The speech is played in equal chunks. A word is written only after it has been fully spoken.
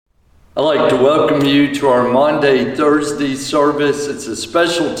I'd like to welcome you to our Maundy Thursday service. It's a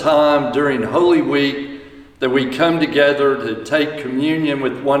special time during Holy Week that we come together to take communion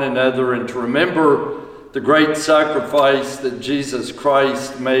with one another and to remember the great sacrifice that Jesus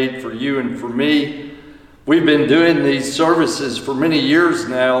Christ made for you and for me. We've been doing these services for many years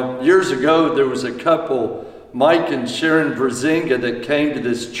now. Years ago, there was a couple, Mike and Sharon Brzezinga, that came to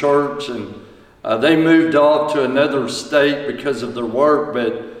this church, and they moved off to another state because of their work,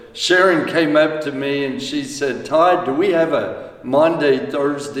 but Sharon came up to me and she said, "Todd, do we have a Maundy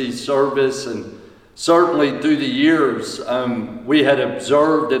Thursday service?" And certainly through the years, we had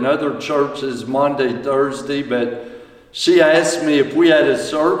observed in other churches Maundy Thursday, but she asked me if we had a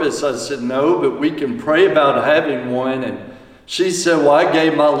service. I said, "No, but we can pray about having one." And she said, "Well, I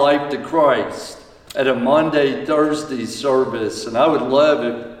gave my life to Christ at a Maundy Thursday service, and I would love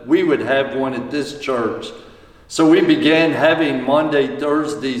if we would have one at this church." So we began having Maundy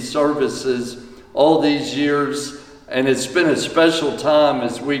Thursday services all these years, and it's been a special time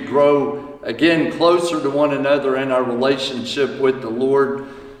as we grow again closer to one another in our relationship with the Lord.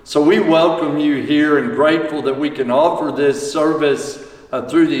 So we welcome you here and grateful that we can offer this service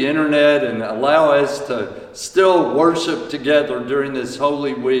through the internet and allow us to still worship together during this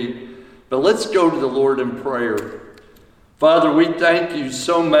Holy Week. But let's go to the Lord in prayer. Father, we thank you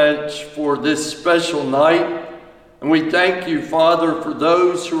so much for this special night. And we thank you, Father, for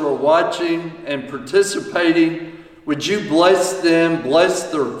those who are watching and participating. Would you bless them, bless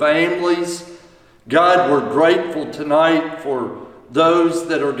their families? God, we're grateful tonight for those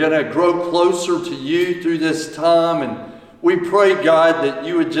that are going to grow closer to you through this time. And we pray, God, that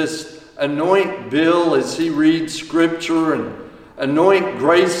you would just anoint Bill as he reads Scripture, and anoint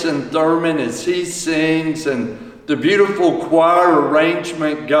Grayson Thurman as he sings, and the beautiful choir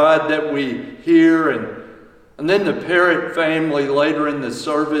arrangement, God, that we hear, and then the Parrott family later in the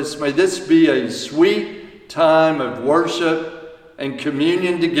service. May this be a sweet time of worship and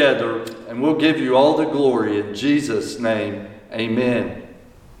communion together, and we'll give you all the glory in Jesus' name. Amen.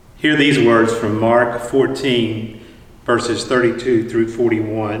 Hear these words from Mark 14, verses 32 through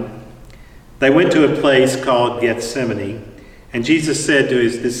 41. They went to a place called Gethsemane, and Jesus said to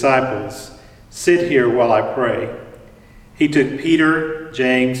his disciples, "Sit here while I pray." He took Peter,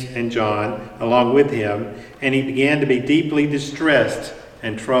 James, and John along with him, and he began to be deeply distressed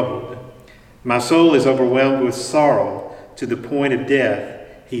and troubled. "My soul is overwhelmed with sorrow to the point of death,"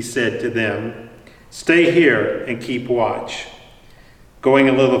 he said to them. "Stay here and keep watch." Going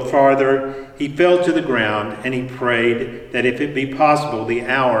a little farther, he fell to the ground and he prayed that if it be possible, the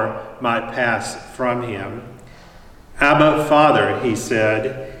hour might pass from him. "Abba, Father," he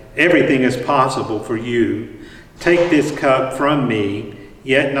said, "everything is possible for you. Take this cup from me,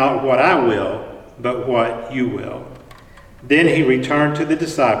 yet not what I will, but what you will." Then he returned to the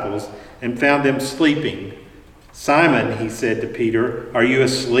disciples and found them sleeping. "Simon," he said to Peter, "are you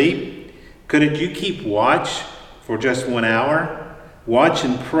asleep? Couldn't you keep watch for just 1 hour? Watch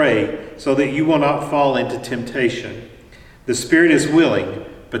and pray so that you will not fall into temptation. The spirit is willing,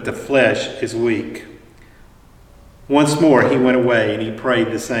 but the flesh is weak." Once more he went away and he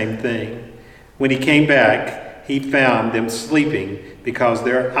prayed the same thing. When he came back, he found them sleeping because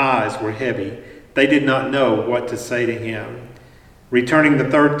their eyes were heavy. They did not know what to say to him. Returning the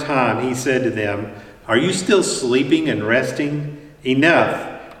third time, he said to them, "Are you still sleeping and resting? Enough,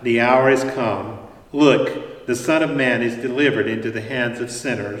 the hour is come. Look, the Son of Man is delivered into the hands of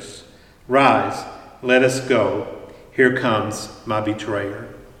sinners. Rise, let us go. Here comes my betrayer."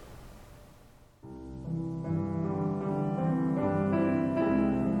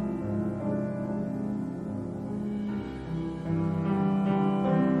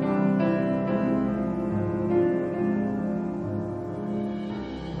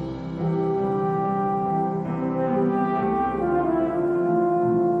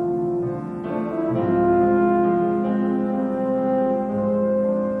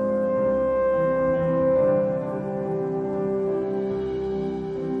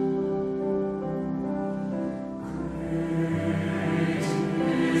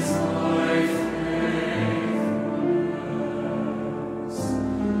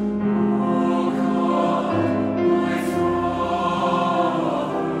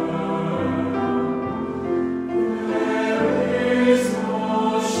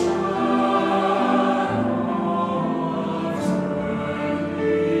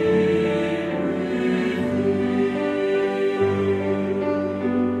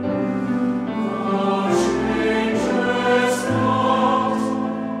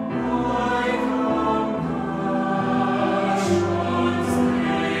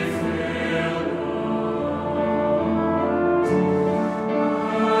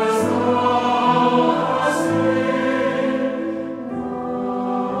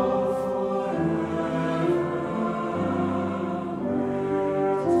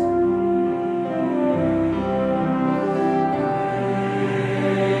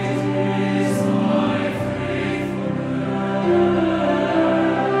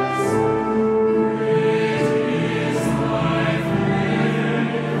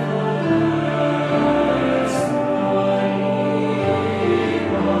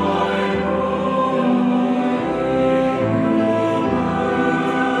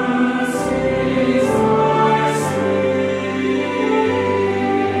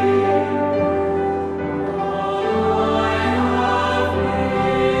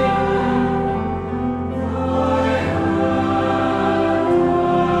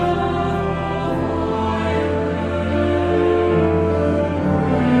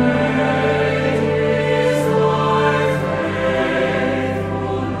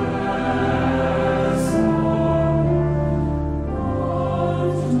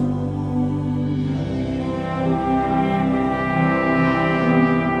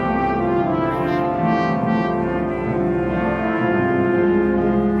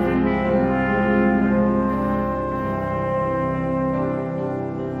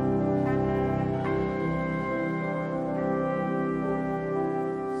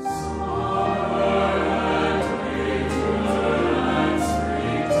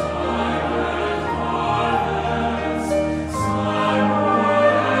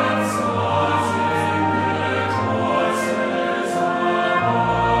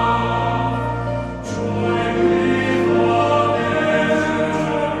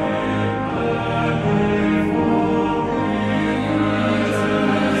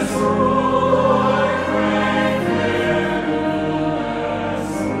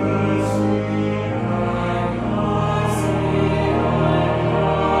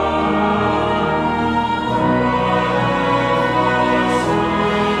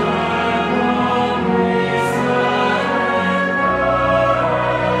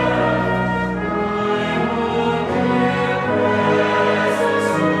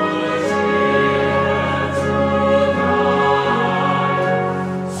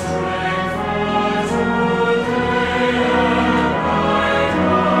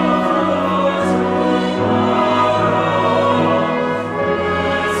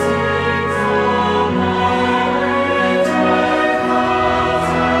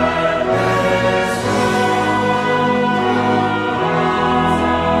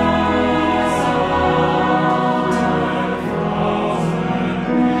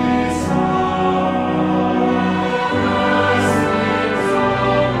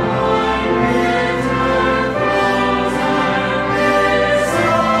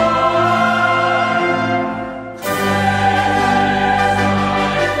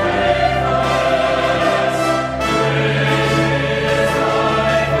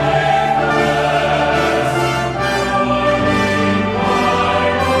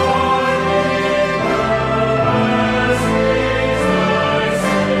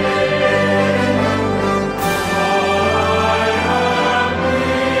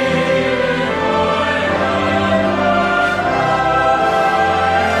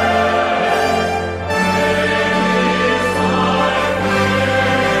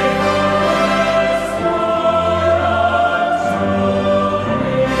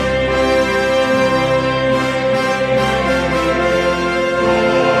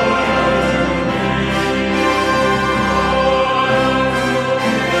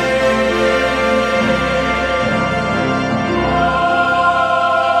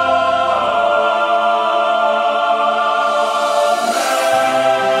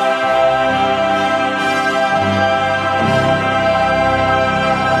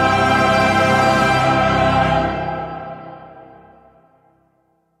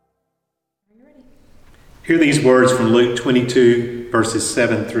 Hear these words from Luke 22, verses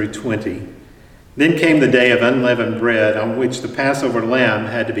 7 through 20. Then came the day of unleavened bread, on which the Passover lamb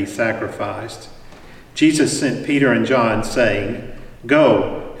had to be sacrificed. Jesus sent Peter and John, saying,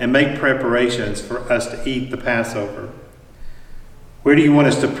 "Go and make preparations for us to eat the Passover." "Where do you want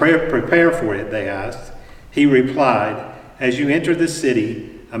us to prepare for it?" they asked. He replied, "As you enter the city,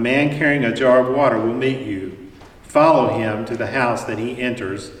 a man carrying a jar of water will meet you. Follow him to the house that he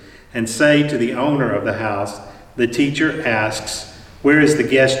enters, and say to the owner of the house, 'The teacher asks, where is the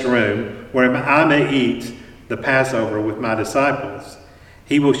guest room where I may eat the Passover with my disciples?'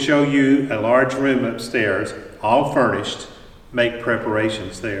 He will show you a large room upstairs, all furnished. Make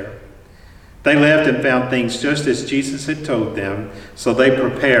preparations there." They left and found things just as Jesus had told them, so they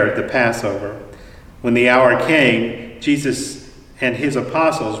prepared the Passover. When the hour came, Jesus and his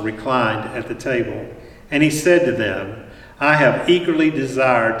apostles reclined at the table, and he said to them, "I have eagerly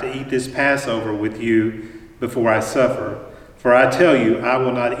desired to eat this Passover with you before I suffer. For I tell you, I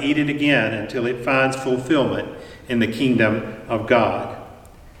will not eat it again until it finds fulfillment in the kingdom of God."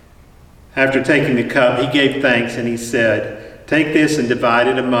 After taking the cup, he gave thanks and he said, "Take this and divide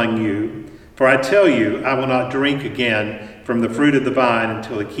it among you. For I tell you, I will not drink again from the fruit of the vine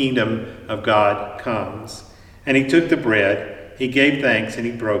until the kingdom of God comes." And he took the bread, he gave thanks and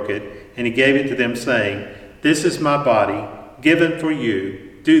he broke it, and he gave it to them, saying, "This is my body, given for you.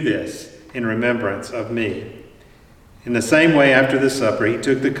 Do this in remembrance of me." In the same way, after the supper, he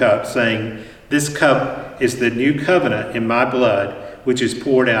took the cup, saying, "This cup is the new covenant in my blood, which is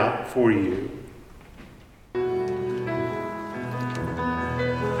poured out for you."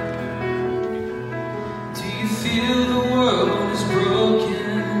 Do you feel the world is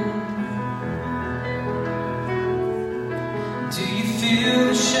broken? Do you feel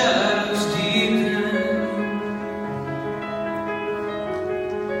the shadows deepen?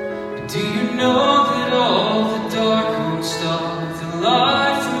 Do you know that all the dark won't stop the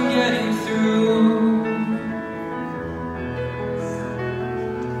light from getting through?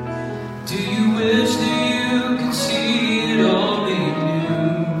 Do you wish that you could see it all made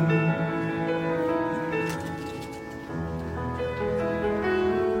new?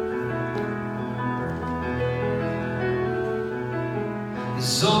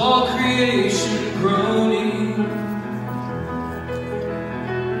 Is all creation groaning?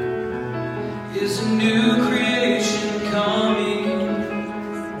 Is a new creation coming?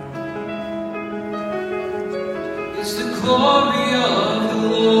 Is the glory of the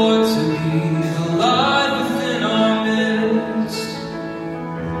Lord to be the light within our midst?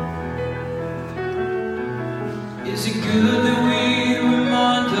 Is it good that we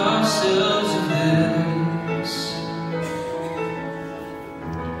remind ourselves of this?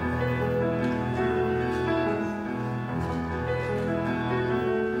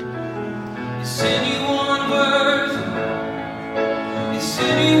 Is anyone worthy? Is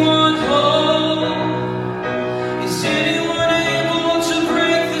anyone whole? Is anyone able to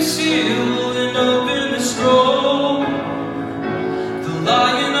break the seal and open the scroll? The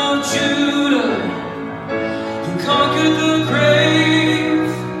Lion of Judah, who conquered the grave,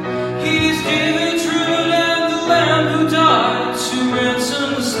 he is given truth and the Lamb who died to ransom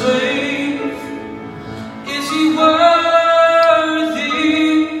the slave. Is he worthy?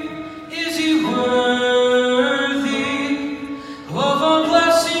 Is he worthy of our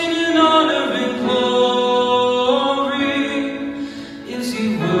blessing and honor and glory? Is he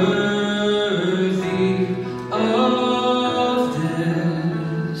worthy of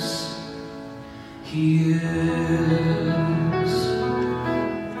this? He is.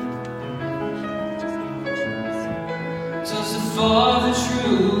 Does the Father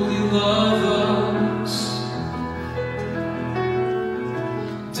truly love us?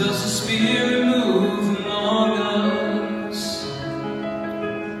 Does the Spirit move among us?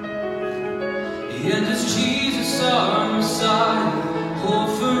 And does Jesus, our Messiah, hold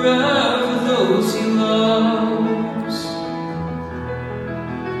forever those he loves?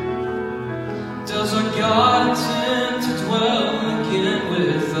 Does our God intend to dwell again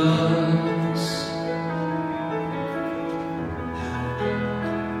with us?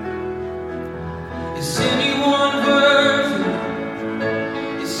 Is anyone worthy?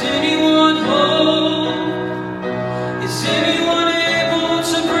 Is anyone whole? Is anyone able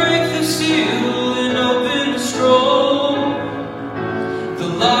to break the seal and open the scroll? The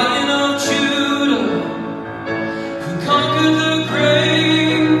Lion of Judah, who conquered the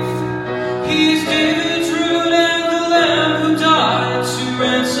grave, he is David's root and the Lamb who died to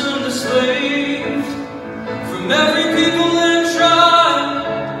ransom the slave. From every people and tribe,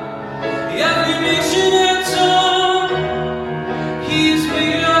 every nation and tongue, he has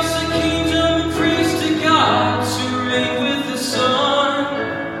made us a kingdom and priests to God.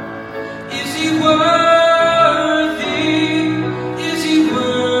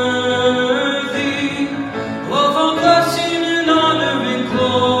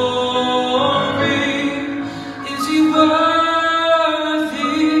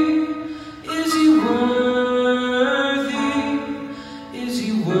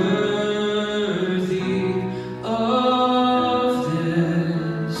 he worthy of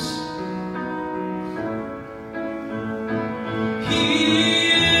this?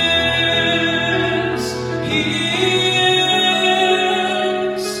 He is.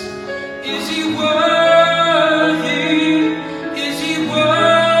 Is he worthy? Is he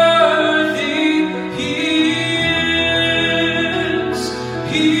worthy? He is.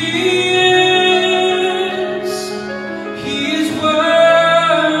 He is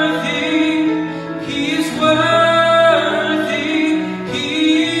worthy. He is worthy. He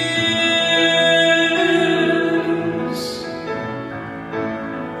is.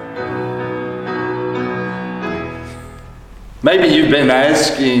 Maybe you've been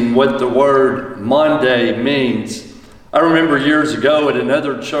asking what the word Monday means. I remember years ago at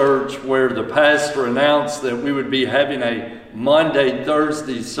another church where the pastor announced that we would be having a Monday,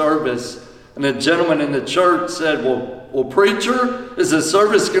 Thursday service. And a gentleman in the church said, well, preacher, is the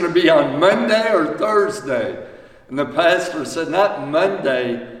service going to be on Monday or Thursday? And the pastor said, not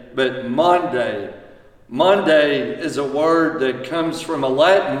Monday, but Monday. Monday is a word that comes from a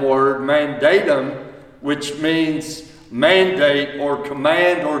Latin word, mandatum, which means mandate or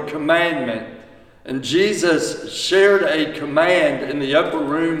command or commandment. And Jesus shared a command in the upper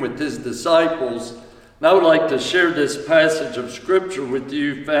room with his disciples. And I would like to share this passage of scripture with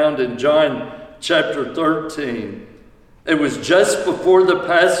you found in John chapter 13. It was just before the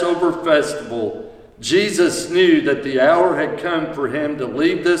Passover festival. Jesus knew that the hour had come for him to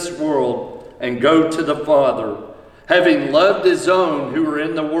leave this world and go to the Father. Having loved his own who were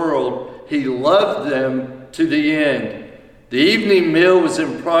in the world, he loved them to the end. The evening meal was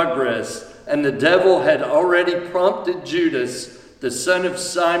in progress, and the devil had already prompted Judas, the son of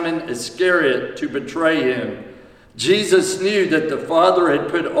Simon Iscariot, to betray him. Jesus knew that the Father had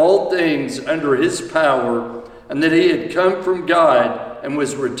put all things under his power, and that he had come from God and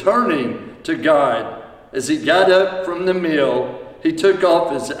was returning to God. As he got up from the meal, he took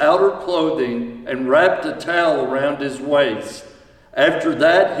off his outer clothing and wrapped a towel around his waist. After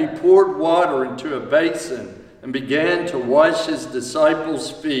that, he poured water into a basin and began to wash his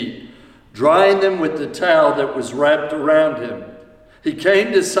disciples' feet, drying them with the towel that was wrapped around him. He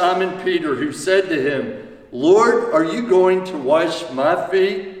came to Simon Peter, who said to him, Lord, are you going to wash my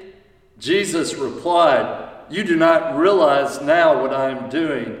feet? Jesus replied, you do not realize now what I am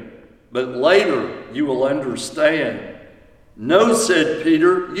doing, but later you will understand. No, said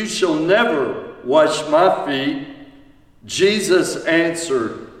Peter, you shall never wash my feet. Jesus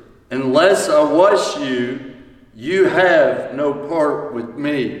answered, unless I wash you, you have no part with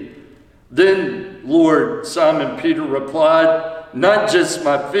me. Then, Lord, Simon Peter replied, not just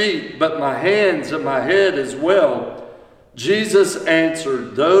my feet, but my hands and my head as well. Jesus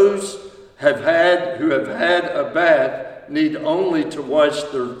answered, those who have had a bath need only to wash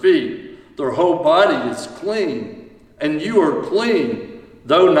their feet. Their whole body is clean, and you are clean,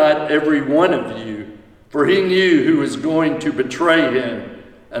 though not every one of you. For he knew who was going to betray him.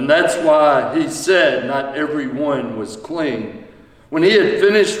 And that's why he said not everyone was clean. When he had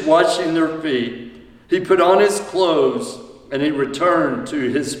finished washing their feet, he put on his clothes and he returned to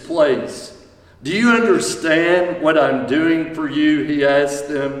his place. Do you understand what I'm doing for you? He asked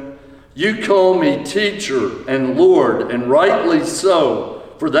them. You call me teacher and Lord, and rightly so,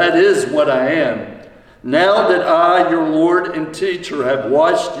 for that is what I am. Now that I, your Lord and teacher, have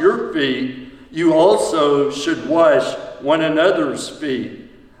washed your feet, you also should wash one another's feet.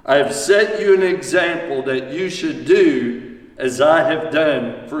 I have set you an example that you should do as I have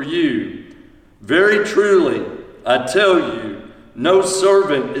done for you. Very truly, I tell you, no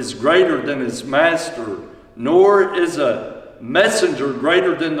servant is greater than his master, nor is a messenger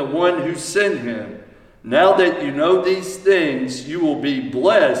greater than the one who sent him. Now that you know these things, you will be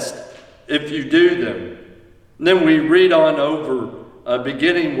blessed if you do them. And then we read on over,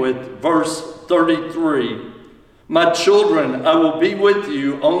 beginning with verse 33. My children, I will be with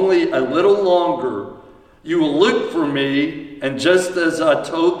you only a little longer. You will look for me, and just as I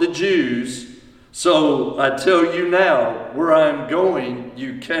told the Jews, so I tell you now, where I am going,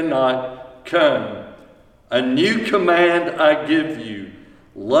 you cannot come. A new command I give you,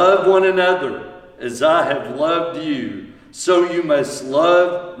 love one another as I have loved you, so you must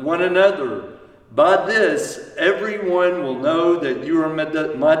love one another. By this, everyone will know that you are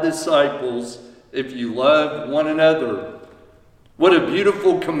my disciples, if you love one another. What a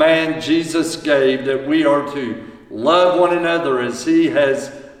beautiful command Jesus gave, that we are to love one another as he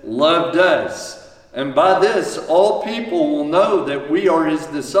has loved us. And by this, all people will know that we are his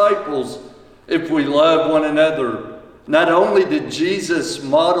disciples if we love one another. Not only did Jesus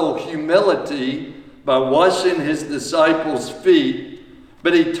model humility by washing his disciples' feet,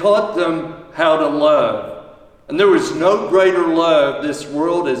 but he taught them how to love. And there was no greater love this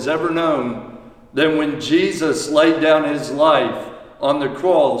world has ever known than when Jesus laid down his life on the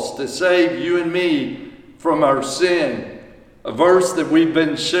cross to save you and me from our sin. A verse that we've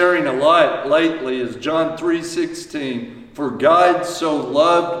been sharing a lot lately is John 3:16. For God so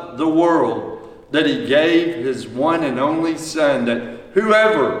loved the world that he gave his one and only Son, that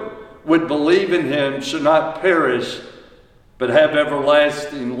whoever would believe in him should not perish, but have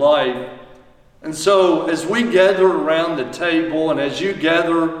everlasting life. And so as we gather around the table, and as you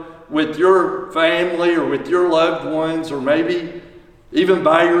gather with your family or with your loved ones, or maybe even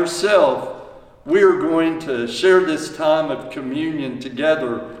by yourself, we are going to share this time of communion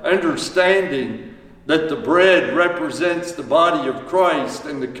together, understanding that the bread represents the body of Christ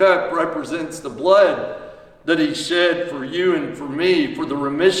and the cup represents the blood that he shed for you and for me for the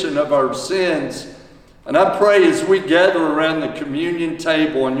remission of our sins. And I pray as we gather around the communion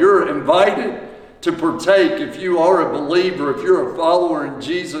table, and you're invited to partake if you are a believer, if you're a follower in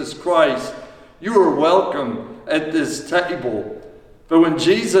Jesus Christ, you are welcome at this table. But when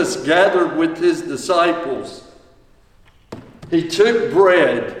Jesus gathered with his disciples, he took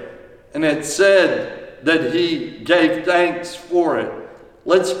bread, and it said that he gave thanks for it.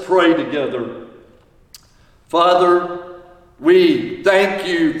 Let's pray together. Father, we thank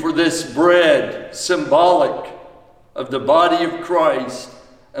you for this bread, symbolic of the body of Christ.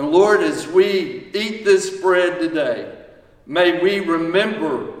 And Lord, as we eat this bread today, may we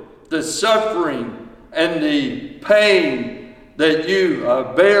remember the suffering and the pain that you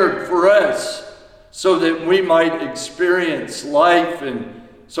bared for us so that we might experience life. And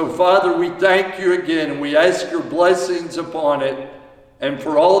so, Father, we thank you again, and we ask your blessings upon it and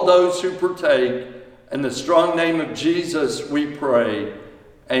for all those who partake. In the strong name of Jesus, we pray.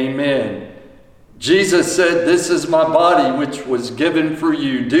 Amen. Jesus said, "This is my body which was given for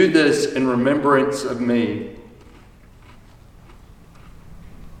you. Do this in remembrance of me."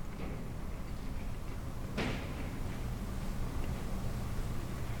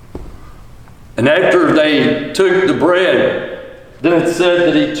 And after they took the bread, then it said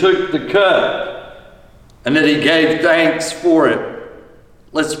that he took the cup and that he gave thanks for it.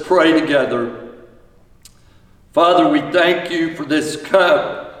 Let's pray together. Father, we thank you for this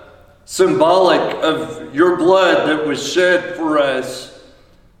cup, symbolic of your blood that was shed for us.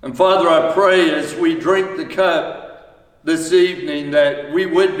 And Father, I pray as we drink the cup this evening that we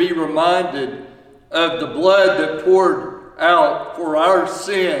would be reminded of the blood that poured out for our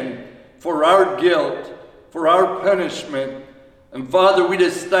sin, for our guilt, for our punishment. And Father, we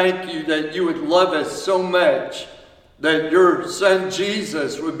just thank you that you would love us so much that your Son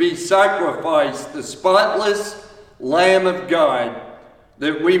Jesus would be sacrificed, the spotless Lamb of God,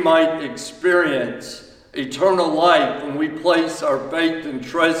 that we might experience eternal life when we place our faith and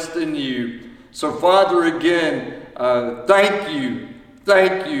trust in you. So Father, again, thank you.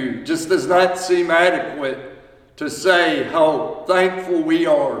 Thank you. Just does not seem adequate to say how thankful we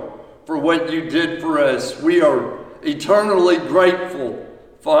are for what you did for us. We are eternally grateful,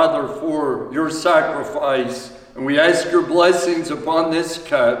 Father, for your sacrifice. And we ask your blessings upon this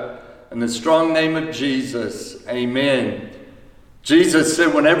cup. In the strong name of Jesus, amen. Jesus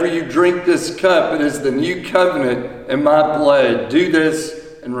said, whenever you drink this cup, it is the new covenant in my blood. Do this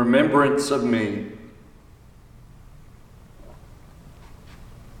in remembrance of me.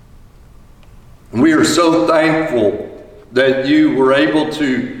 And we are so thankful that you were able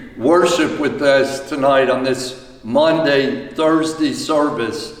to worship with us tonight on this Monday, Thursday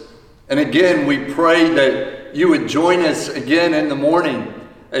service. And again, we pray that you would join us again in the morning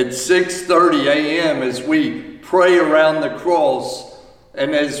at 6:30 a.m. as we pray around the cross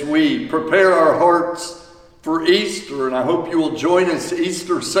and as we prepare our hearts for Easter. And I hope you will join us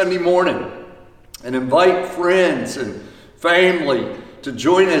Easter Sunday morning and invite friends and family to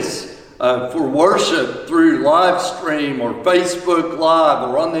join us for worship through live stream or Facebook Live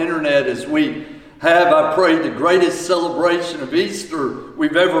or on the internet as we have, I pray, the greatest celebration of Easter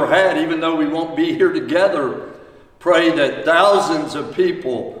we've ever had, even though we won't be here together. Pray that thousands of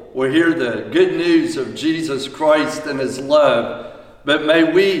people will hear the good news of Jesus Christ and his love. But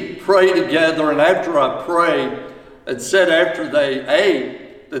may we pray together, and after I pray, it said after they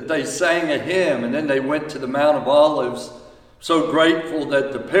ate that they sang a hymn, and then they went to the Mount of Olives. So grateful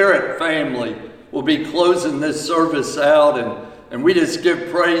that the Parrott family will be closing this service out, and we just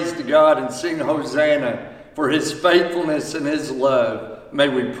give praise to God and sing Hosanna for his faithfulness and his love. May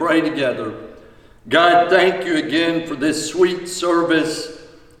we pray together. God, thank you again for this sweet service.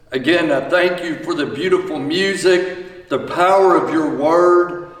 Again, I thank you for the beautiful music, the power of your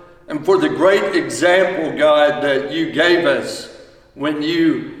word, and for the great example, God, that you gave us when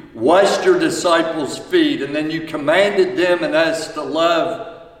you washed your disciples' feet, and then you commanded them and us to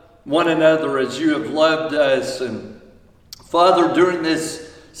love one another as you have loved us. And Father, during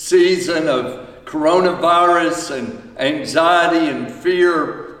this season of coronavirus and anxiety and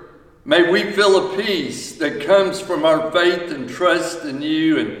fear, may we feel a peace that comes from our faith and trust in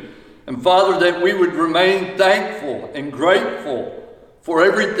you. And Father, that we would remain thankful and grateful for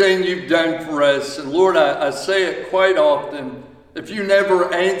everything you've done for us. And Lord, I say it quite often, if you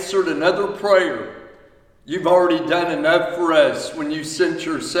never answered another prayer, you've already done enough for us when you sent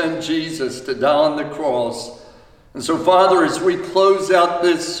your son Jesus to die on the cross. And so, Father, as we close out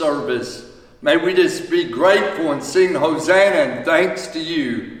this service, may we just be grateful and sing Hosanna and thanks to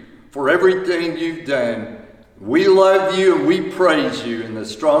you for everything you've done. We love you and we praise you in the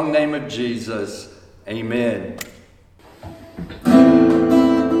strong name of Jesus. Amen.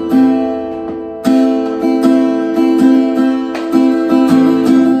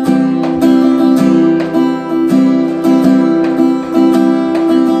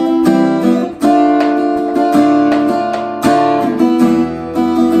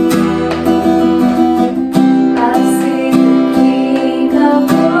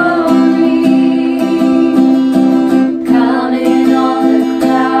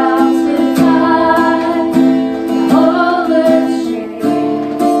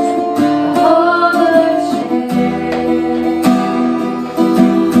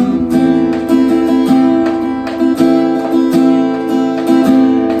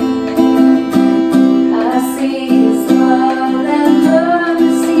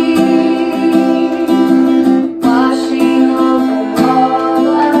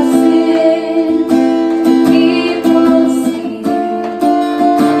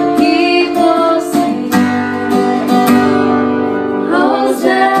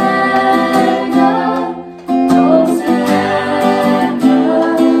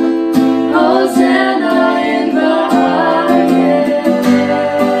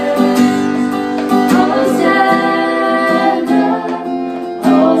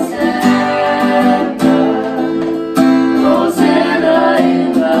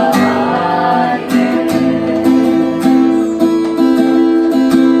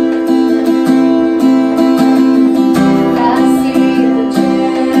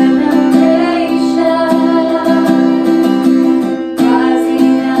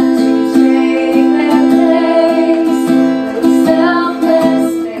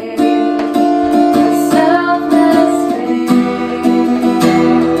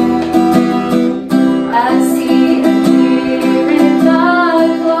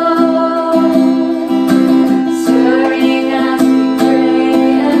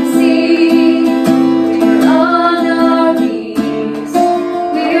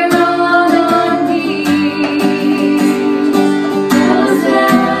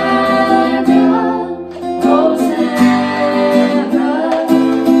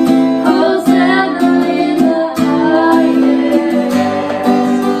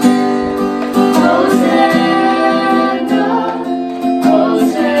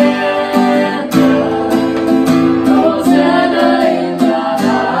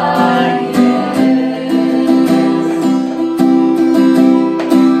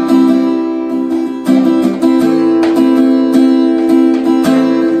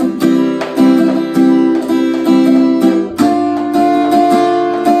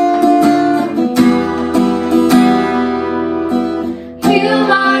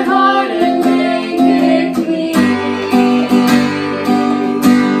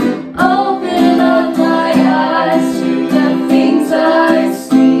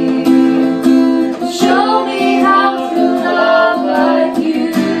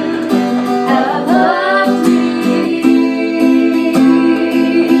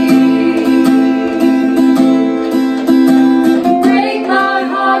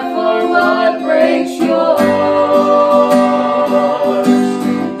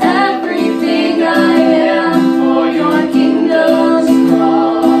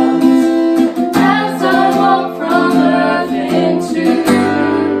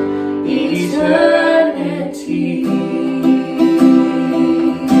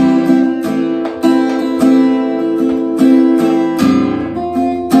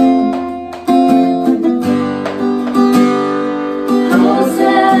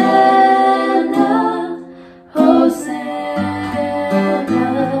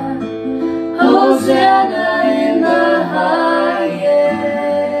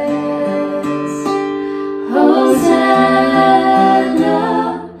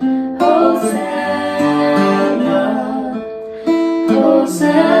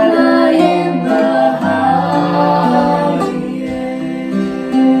 Hosanna,